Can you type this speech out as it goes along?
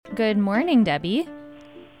Good morning, Debbie.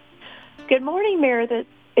 Good morning, Meredith.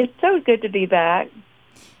 It's so good to be back.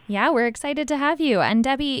 Yeah, we're excited to have you. And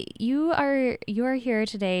Debbie, you are here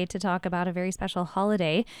today to talk about a very special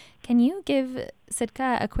holiday. Can you give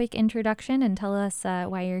Sitka a quick introduction and tell us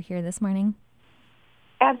why you're here this morning?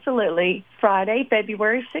 Absolutely. Friday,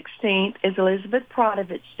 February 16th is Elizabeth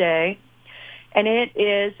Peratrovich Day, and it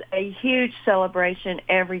is a huge celebration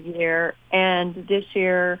every year. And this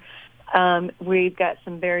year, we've got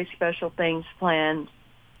some very special things planned.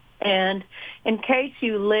 And in case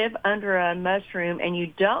you live under a mushroom and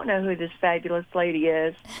you don't know who this fabulous lady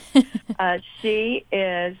is, she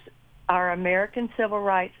is our American civil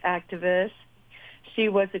rights activist. She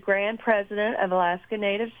was the grand president of Alaska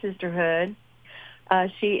Native Sisterhood.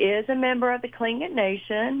 She is a member of the Tlingit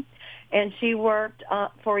Nation, and she worked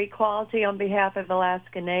for equality on behalf of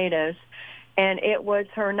Alaska Natives. And it was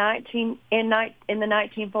her in the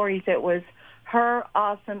 1940s. It was her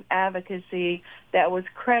awesome advocacy that was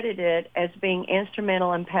credited as being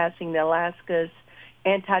instrumental in passing the Alaska's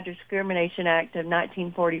Anti-Discrimination Act of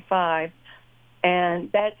 1945. And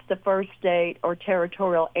that's the first state or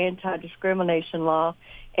territorial anti-discrimination law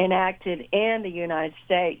enacted in the United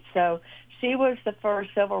States. So she was the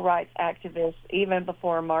first civil rights activist even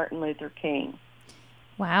before Martin Luther King.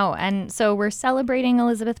 Wow. And so we're celebrating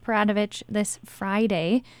Elizabeth Peratrovich this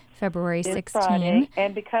Friday, February This 16. Friday.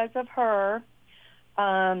 And because of her,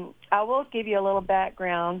 I will give you a little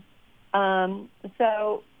background.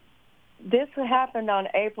 So this happened on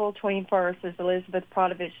April 21st, is Elizabeth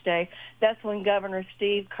Peratrovich Day. That's when Governor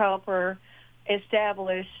Steve Cooper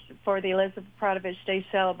established for the Elizabeth Peratrovich Day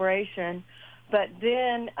celebration. But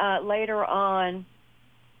then later on,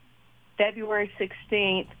 February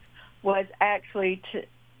 16th was actually,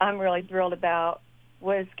 I'm really thrilled about,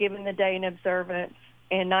 was given the day in observance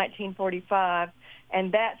in 1945.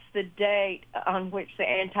 And that's the date on which the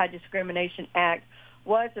Anti-Discrimination Act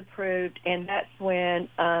was approved, and that's when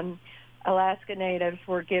Alaska Natives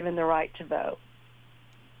were given the right to vote.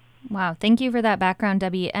 Wow. Thank you for that background,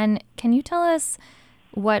 Debbie. And can you tell us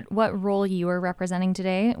what role you are representing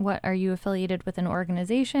today? What are you affiliated with an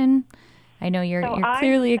organization? I know you're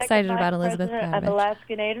clearly excited about Elizabeth President of Peratrovich.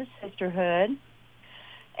 Alaska Native Sisterhood,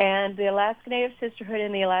 and the Alaska Native Sisterhood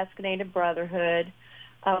and the Alaska Native Brotherhood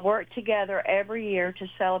work together every year to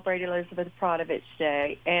celebrate Elizabeth Peratrovich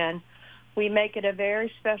Day. And we make it a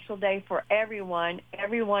very special day for everyone.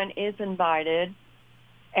 Everyone is invited.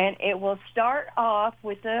 And it will start off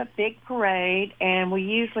with a big parade, and we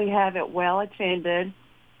usually have it well attended.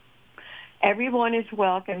 Everyone is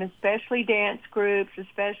welcome, especially dance groups,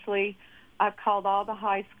 especially I've called all the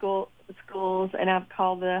high schools, and I've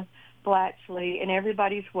called the Blatchley, and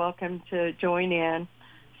everybody's welcome to join in.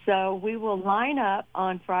 So we will line up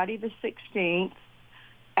on Friday the 16th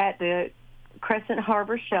at the Crescent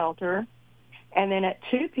Harbor Shelter, and then at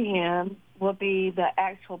 2 p.m. will be the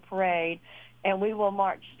actual parade, and we will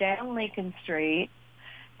march down Lincoln Street,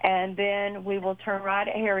 and then we will turn right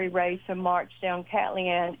at Harry Race and march down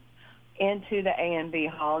Catlin into the ANB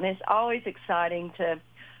Hall. And it's always exciting to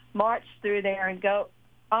march through there and go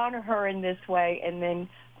honor her in this way and then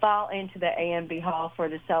file into the ANB Hall for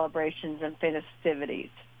the celebrations and festivities.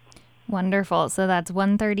 Wonderful. So that's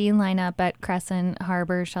 1:30 line up at Crescent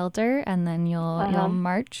Harbor Shelter, and then you'll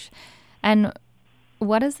march. And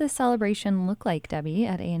what does this celebration look like, Debbie,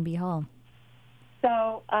 at A&B Hall?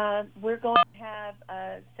 So we're going to have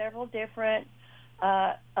several different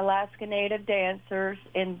Alaska Native dancers,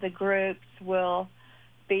 and the groups will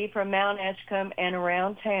be from Mount Edgecombe and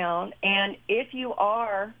around town. And if you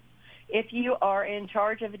are in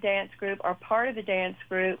charge of a dance group or part of the dance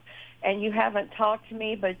group, and you haven't talked to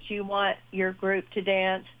me, but you want your group to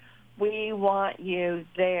dance, we want you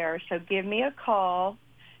there. So give me a call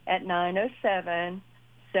at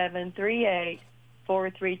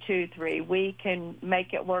 907-738-4323. We can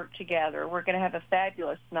make it work together. We're going to have a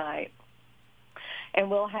fabulous night. And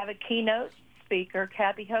we'll have a keynote speaker.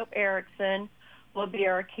 Kathy Hope Erickson will be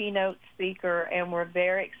our keynote speaker, and we're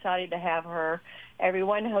very excited to have her.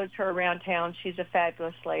 Everyone knows her around town. She's a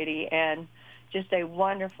fabulous lady and just a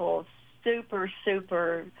wonderful, super,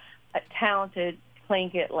 super talented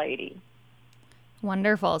Tlingit lady.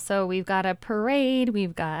 Wonderful. So we've got a parade,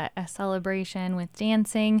 we've got a celebration with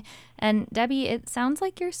dancing. And Debbie, it sounds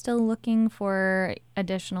like you're still looking for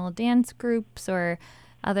additional dance groups or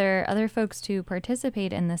other folks to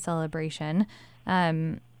participate in the celebration.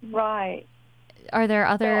 Right. Are there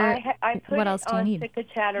other, so I put what else do you need? Sitka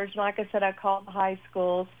Chatters. Like I said, I called the high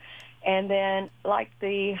schools. And then, like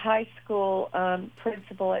the high school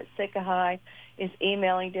principal at Sitka High is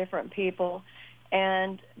emailing different people.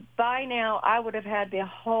 And by now, I would have had the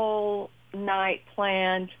whole night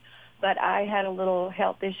planned, but I had a little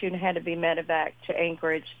health issue and had to be medevac to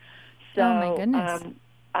Anchorage. Oh, my So goodness.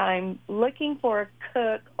 I'm looking for a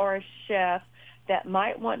cook or a chef that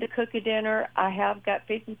might want to cook a dinner. I have got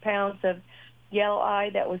 50 pounds of yellow eye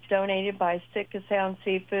that was donated by Sick and Sound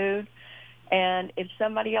Seafood. And if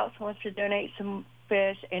somebody else wants to donate some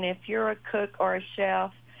fish, and if you're a cook or a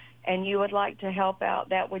chef and you would like to help out,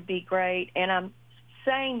 that would be great. And I'm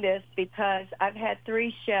saying this because I've had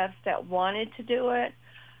 3 chefs that wanted to do it,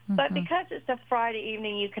 but Mm-hmm. because it's a Friday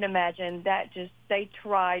evening, you can imagine that they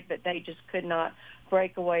tried, but they just could not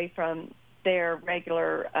break away from their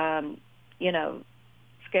regular,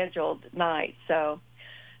 scheduled night. So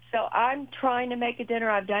I'm trying to make a dinner.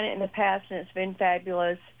 I've done it in the past, and it's been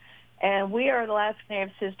fabulous. And we are the last name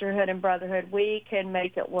of Sisterhood and Brotherhood. We can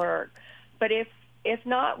make it work. But if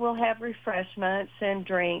not, we'll have refreshments and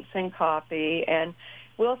drinks and coffee, and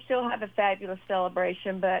we'll still have a fabulous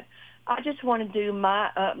celebration. But I just want to do my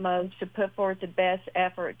utmost to put forth the best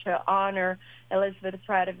effort to honor Elizabeth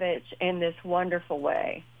Peratrovich in this wonderful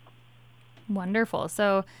way. Wonderful.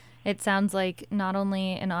 So it sounds like not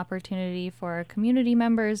only an opportunity for community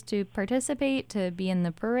members to participate, to be in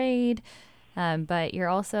the parade, but you're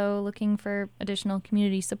also looking for additional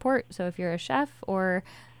community support. So if you're a chef or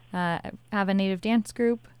have a native dance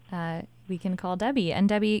group, we can call Debbie. And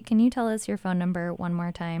Debbie, can you tell us your phone number one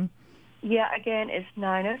more time? Yeah, again, it's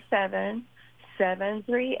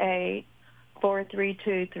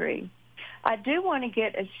 907-738-4323. I do want to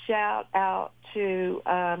get a shout out to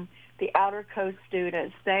the Outer Coast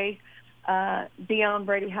students. Dion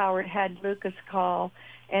Brady Howard had Lucas call,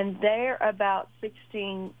 and they're about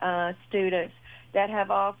 16 students that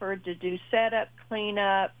have offered to do setup,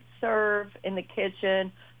 cleanup, serve in the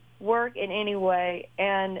kitchen, work in any way.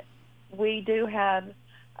 And we do have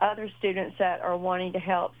other students that are wanting to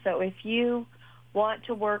help. So if you want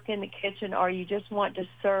to work in the kitchen or you just want to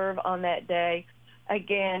serve on that day,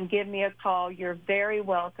 again, give me a call. You're very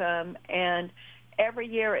welcome. And every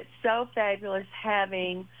year it's so fabulous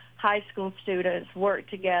having high school students work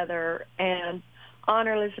together and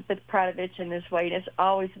honor Elizabeth Peratrovich in this way. It's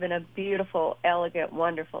always been a beautiful, elegant,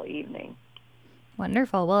 wonderful evening.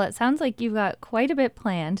 Wonderful. Well, it sounds like you've got quite a bit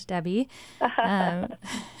planned, Debbie. Um,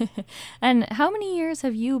 and how many years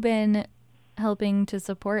have you been helping to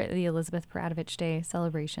support the Elizabeth Peratrovich Day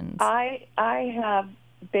celebrations? I have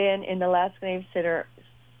been in the Alaska Native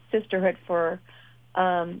Sisterhood for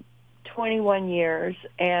 21 years,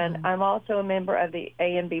 and I'm also a member of the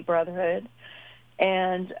A&B Brotherhood.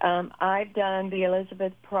 And I've done the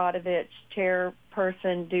Elizabeth Peratrovich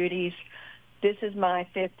chairperson duties. This is my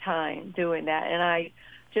 5th time doing that, and I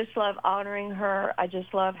just love honoring her. I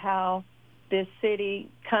just love how this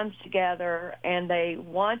city comes together and they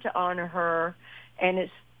want to honor her, and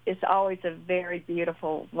it's always a very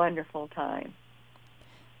beautiful, wonderful time.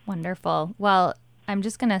 Wonderful. Well, I'm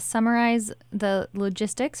just going to summarize the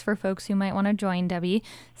logistics for folks who might want to join, Debbie.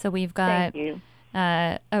 So we've got Thank you.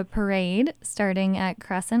 A parade starting at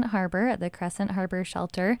Crescent Harbor, at the Crescent Harbor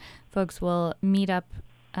Shelter. Folks will meet up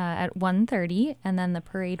at 1:30, and then the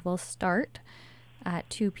parade will start at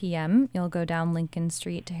 2 p.m. You'll go down Lincoln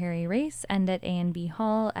Street to Harry Race, end at A&B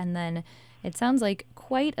Hall, and then it sounds like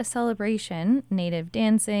quite a celebration. Native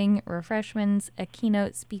dancing, refreshments, a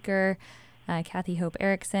keynote speaker, Kathy Hope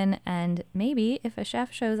Erickson, and maybe, if a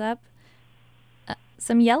chef shows up,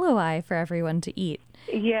 some yellow eye for everyone to eat.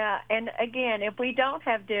 Yeah, and again, if we don't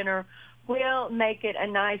have dinner, we'll make it a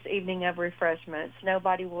nice evening of refreshments.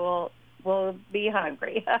 Nobody will be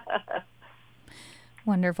hungry.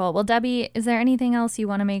 Wonderful. Well, Debbie, is there anything else you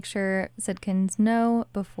want to make sure Sitkans know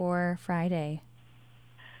before Friday?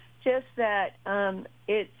 Just that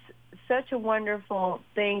it's such a wonderful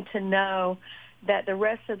thing to know that the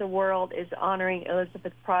rest of the world is honoring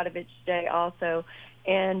Elizabeth Peratrovich Day also.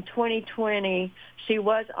 In 2020, she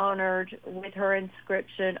was honored with her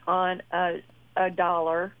inscription on a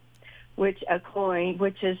dollar, a coin,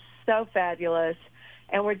 which is so fabulous.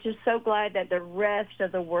 And we're just so glad that the rest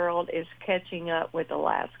of the world is catching up with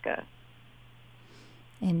Alaska.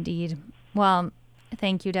 Indeed. Well,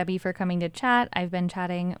 thank you, Debbie, for coming to chat. I've been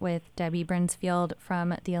chatting with Debbie Brinsfield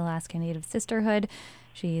from the Alaska Native Sisterhood.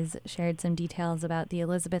 She's shared some details about the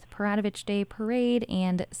Elizabeth Peratrovich Day Parade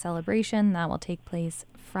and celebration that will take place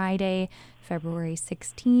Friday, February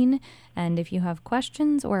 16. And if you have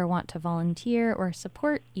questions or want to volunteer or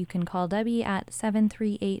support, you can call Debbie at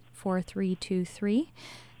 738-4323.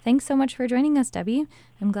 Thanks so much for joining us, Debbie.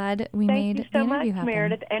 I'm glad we made the interview happen.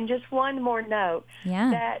 Meredith. And just one more note.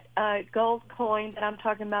 Yeah. That gold coin that I'm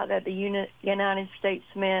talking about that the United States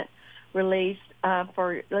Mint released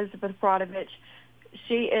for Elizabeth Peratrovich,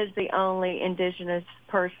 she is the only indigenous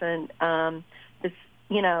person that's,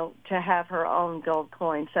 to have her own gold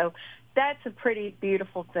coin. So that's a pretty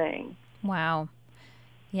beautiful thing. Wow.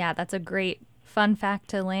 Yeah, that's a great fun fact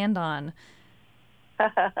to land on.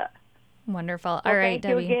 Wonderful. Well, All right, thank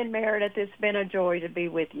you Debbie. again, Meredith. It's been a joy to be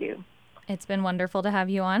with you. It's been wonderful to have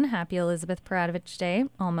you on. Happy Elizabeth Peratrovich Day,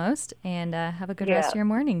 almost. And have a good rest Yeah. of your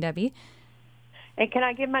morning, Debbie. And can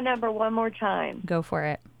I give my number one more time? Go for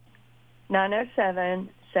it.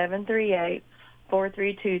 907-738-4323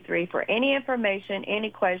 for any information, any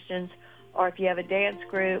questions, or if you have a dance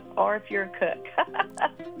group, or if you're a cook.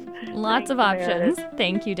 Lots of options.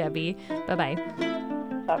 Thank you, Debbie. Bye-bye.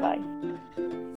 Bye-bye.